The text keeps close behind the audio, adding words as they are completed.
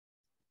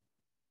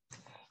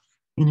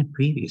In a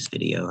previous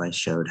video, I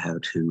showed how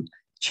to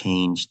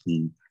change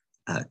the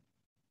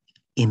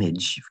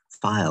image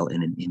file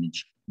in an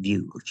image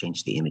view, or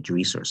change the image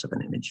resource of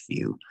an image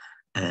view.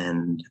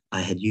 And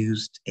I had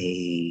used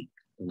a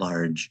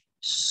large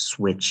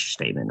switch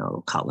statement,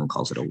 or Kotlin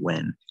calls it a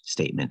when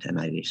statement,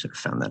 and I sort of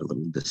found that a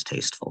little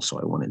distasteful.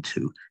 So I wanted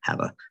to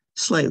have a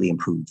slightly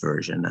improved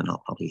version, and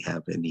I'll probably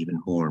have an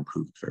even more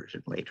improved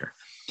version later.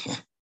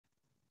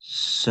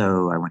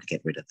 So I want to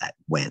get rid of that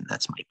when.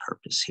 That's my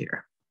purpose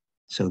here.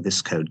 So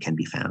this code can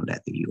be found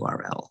at the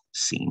URL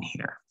seen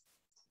here.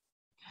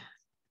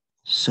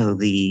 So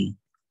the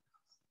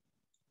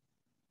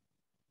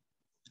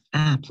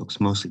app looks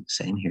mostly the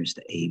same. Here's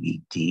the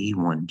AVD.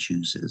 One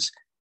chooses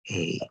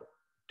a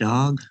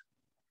dog,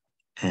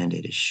 and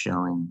it is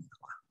showing,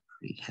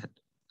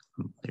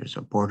 there's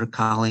a border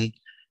collie,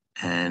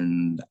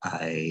 and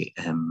I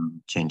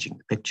am changing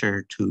the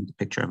picture to the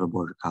picture of a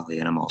border collie,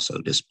 and I'm also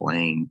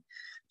displaying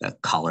the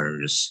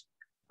colors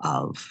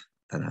of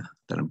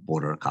that a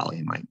border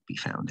collie might be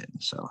found in.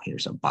 So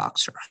here's a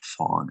boxer,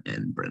 fawn,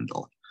 and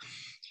brindle.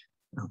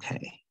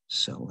 Okay,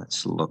 so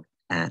let's look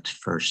at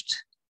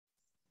first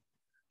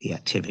the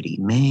activity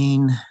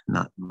main.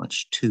 Not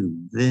much to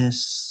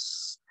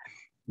this.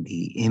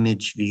 The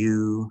image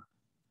view,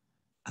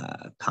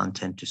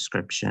 content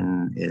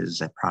description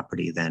is a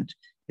property that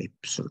they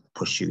sort of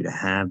push you to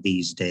have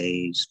these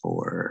days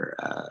for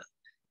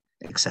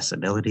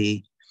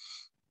accessibility.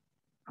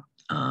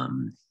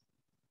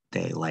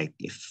 They like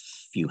if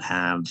you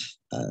have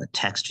a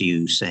text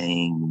view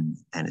saying,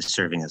 and it's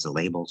serving as a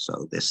label.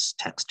 So this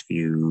text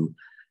view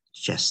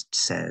just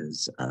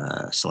says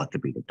select a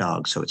breed of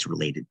dog. So it's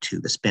related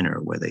to the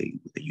spinner where the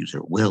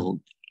user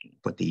will,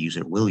 what the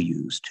user will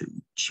use to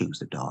choose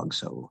the dog.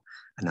 So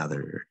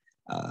another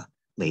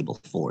label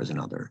 4 is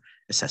another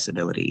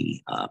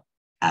accessibility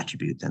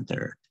attribute that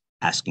they're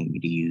asking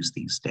you to use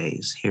these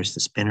days. Here's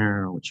the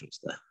spinner, which is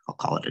I'll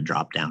call it a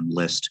drop-down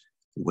list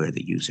where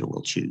the user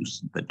will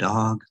choose the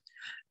dog.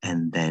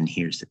 And then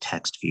here's the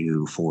text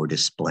view for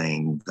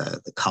displaying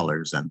the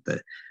colors that the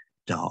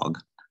dog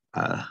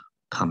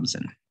comes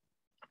in.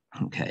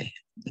 Okay,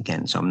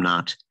 again, so I'm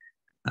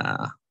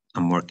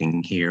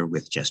working here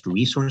with just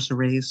resource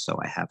arrays. So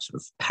I have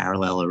sort of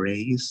parallel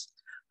arrays.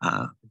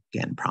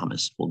 Again,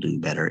 promise we'll do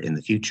better in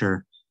the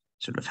future,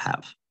 sort of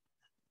have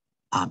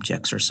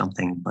objects or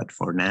something. But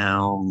for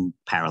now,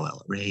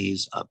 parallel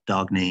arrays of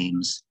dog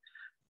names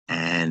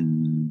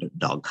and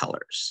dog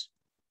colors.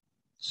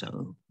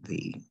 So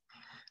the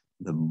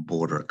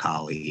border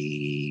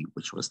collie,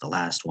 which was the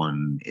last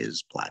one,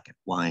 is black and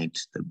white.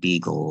 The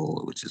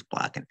beagle, which is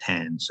black and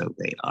tan. So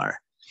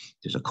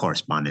there's a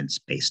correspondence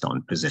based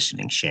on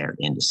positioning shared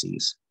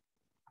indices.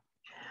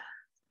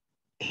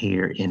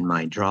 Here in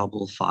my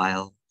Drawable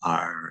file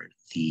are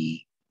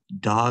the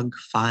dog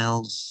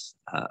files,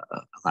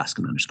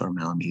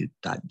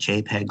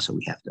 Alaskan_Malamute.jpg. So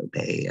we have to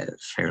obey a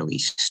fairly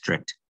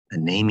strict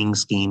naming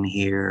scheme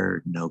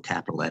here. No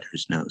capital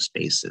letters, no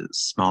spaces,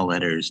 small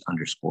letters,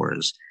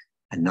 underscores,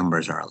 and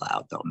numbers are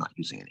allowed, though I'm not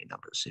using any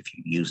numbers. If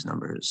you use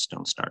numbers,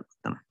 don't start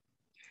with them.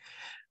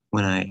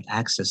 When I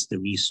access the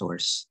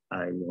resource,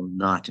 I will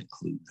not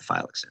include the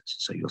file extension.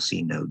 So you'll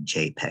see no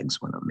JPEGs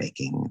when I'm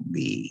making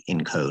the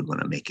encode, when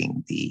I'm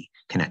making the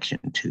connection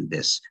to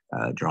this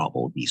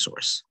Drawable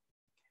resource.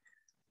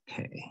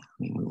 Okay, let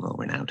me move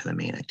over now to the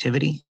main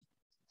activity.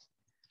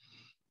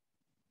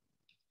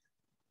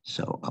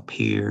 So up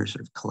here,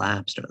 sort of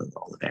collapsed are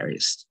all the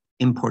various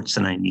imports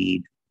that I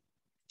need.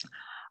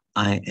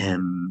 I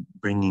am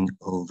bringing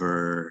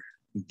over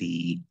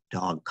the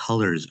dog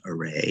colors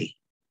array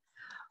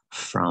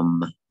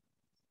from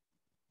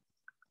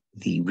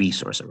the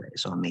resource array.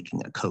 So I'm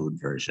making a code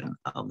version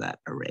of that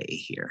array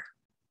here.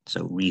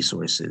 So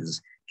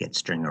resources get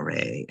string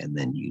array and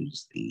then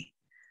use the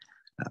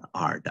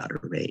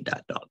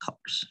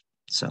r.array.dogcolors.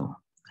 So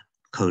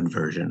code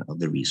version of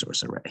the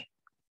resource array.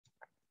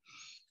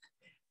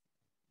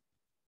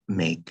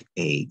 Make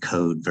a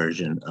code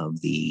version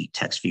of the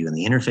text view in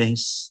the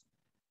interface.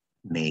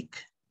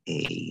 Make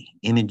a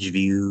image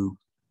view,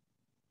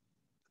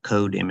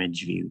 code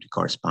image view to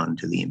correspond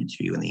to the image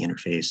view in the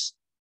interface.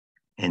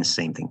 And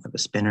same thing for the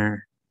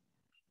spinner.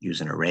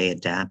 Use an array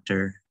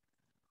adapter.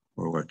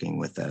 We're working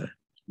with a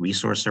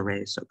resource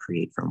array, so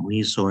create from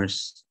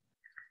resource.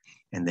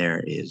 And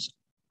there is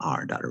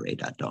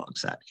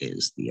r.array.dogs. That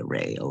is the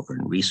array over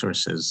in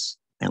resources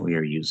that we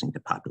are using to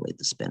populate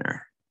the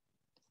spinner.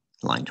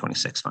 Line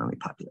 26 finally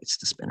populates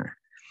the spinner.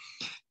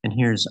 And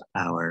here's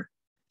our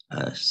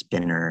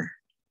spinner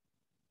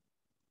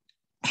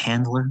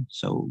handler.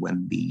 So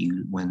when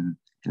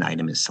an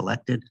item is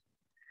selected,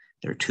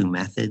 there are two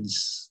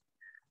methods.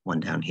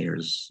 One down here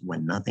is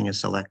when nothing is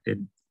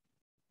selected.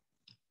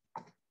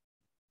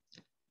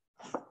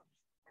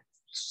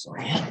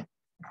 Sorry.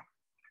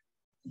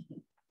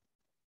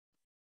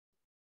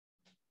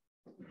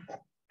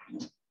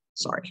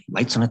 Sorry,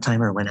 lights on a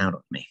timer went out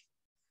on me.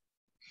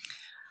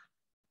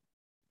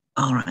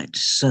 All right,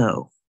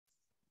 so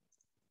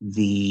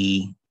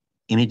the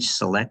image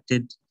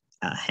selected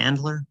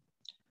handler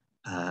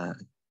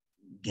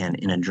Again,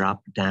 in a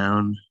drop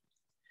down,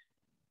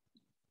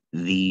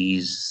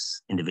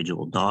 these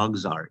individual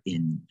dogs are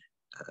in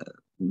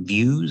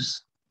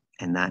views,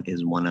 and that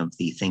is one of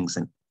the things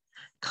that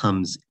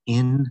comes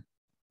in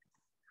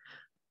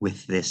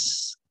with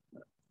this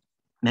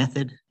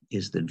method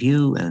is the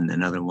view, and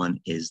another one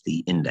is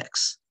the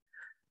index.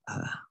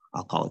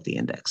 I'll call it the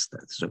index, the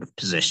sort of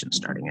position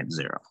starting at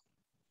 0.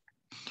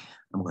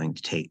 I'm going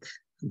to take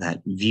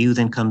that view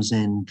then comes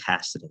in,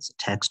 cast it as a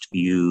text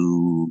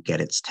view,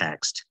 get its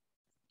text,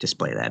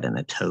 display that in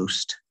a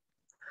toast.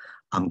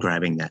 I'm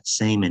grabbing that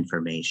same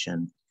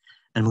information,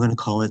 and I'm going to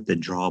call it the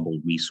drawable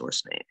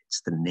resource name.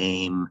 It's the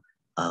name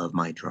of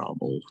my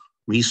drawable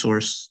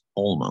resource,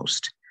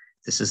 almost.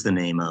 This is the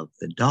name of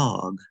the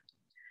dog.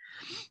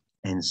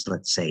 And so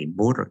let's say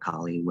Border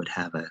Collie would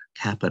have a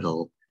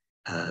capital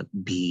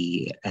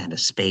B and a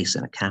space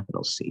and a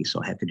capital C.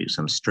 So I had to do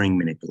some string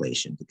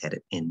manipulation to get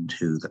it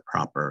into the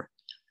proper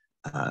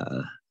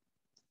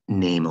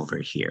name over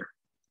here.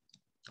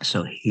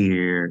 So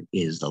here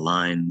is the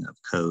line of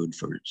code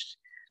for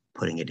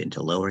putting it into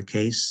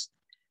lowercase.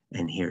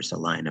 And here's the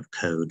line of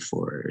code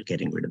for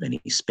getting rid of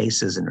any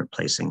spaces and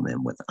replacing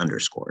them with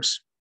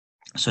underscores.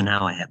 So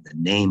now I have the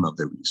name of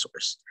the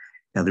resource.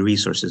 Now the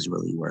resources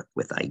really work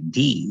with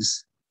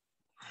IDs.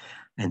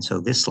 And so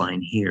this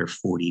line here,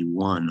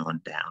 41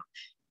 on down,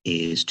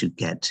 is to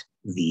get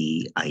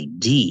the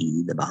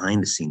ID, the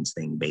behind the scenes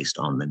thing based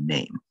on the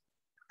name.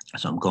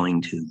 So I'm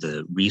going to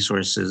the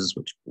resources,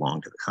 which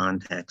belong to the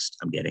context.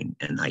 I'm getting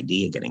an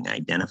ID, getting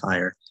an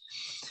identifier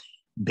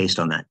based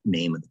on that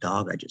name of the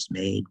dog I just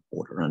made,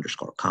 Border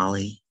underscore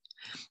Collie.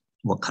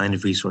 What kind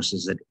of resource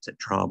is it? It's a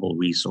drawable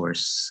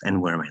resource.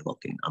 And where am I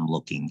looking? I'm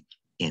looking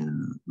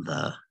in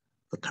the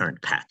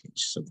current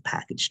package. So the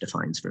package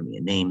defines for me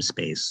a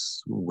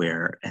namespace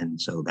where,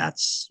 and so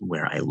that's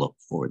where I look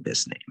for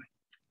this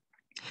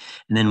name.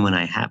 And then when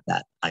I have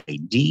that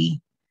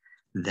ID,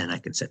 then I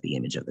can set the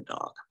image of the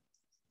dog.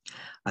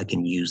 I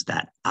can use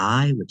that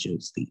I, which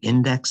is the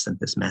index that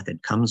this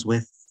method comes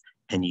with,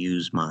 and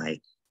use my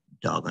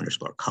dog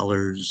underscore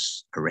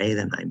colors array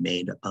that I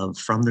made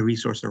from the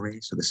resource array.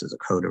 So this is a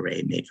code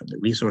array made from the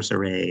resource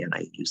array, and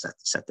I use that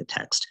to set the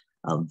text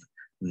of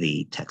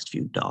the text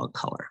view dog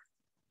color.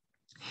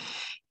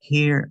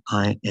 Here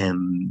I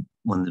am,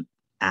 when the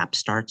app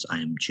starts, I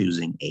am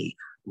choosing a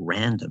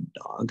random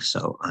dog.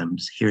 So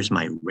here's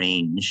my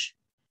range.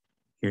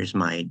 Here's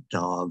my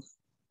dog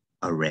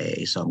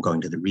array. So I'm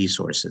going to the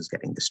resources,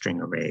 getting the string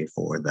array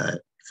for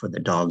the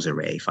dogs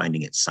array,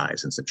 finding its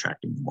size and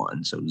subtracting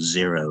 1. So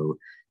 0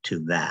 to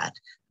that.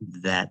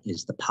 That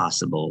is the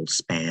possible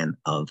span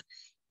of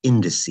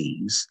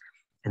indices.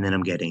 And then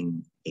I'm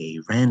getting a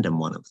random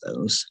one of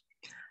those.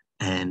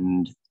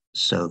 And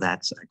so I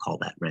call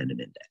that random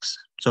index.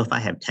 So if I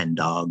have 10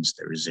 dogs,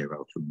 there is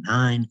 0 through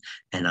 9,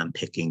 and I'm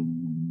picking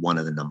one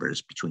of the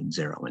numbers between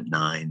 0 and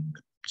 9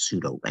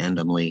 pseudo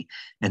randomly.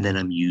 And then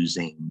I'm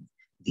using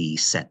the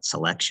set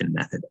selection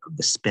method of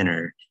the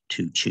spinner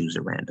to choose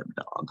a random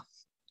dog.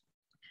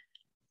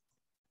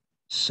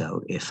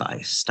 So if I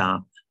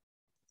stop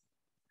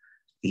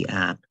the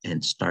app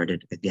and start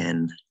it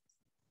again,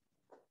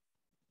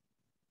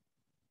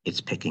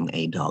 it's picking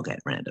a dog at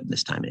random.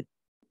 This time it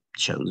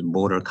chose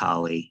Border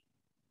Collie.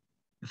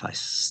 If I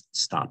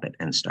stop it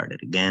and start it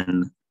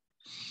again,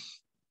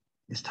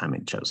 this time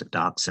it chose a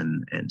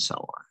Dachshund, and so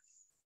on.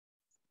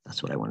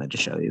 That's what I wanted to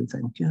show you.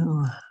 Thank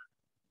you.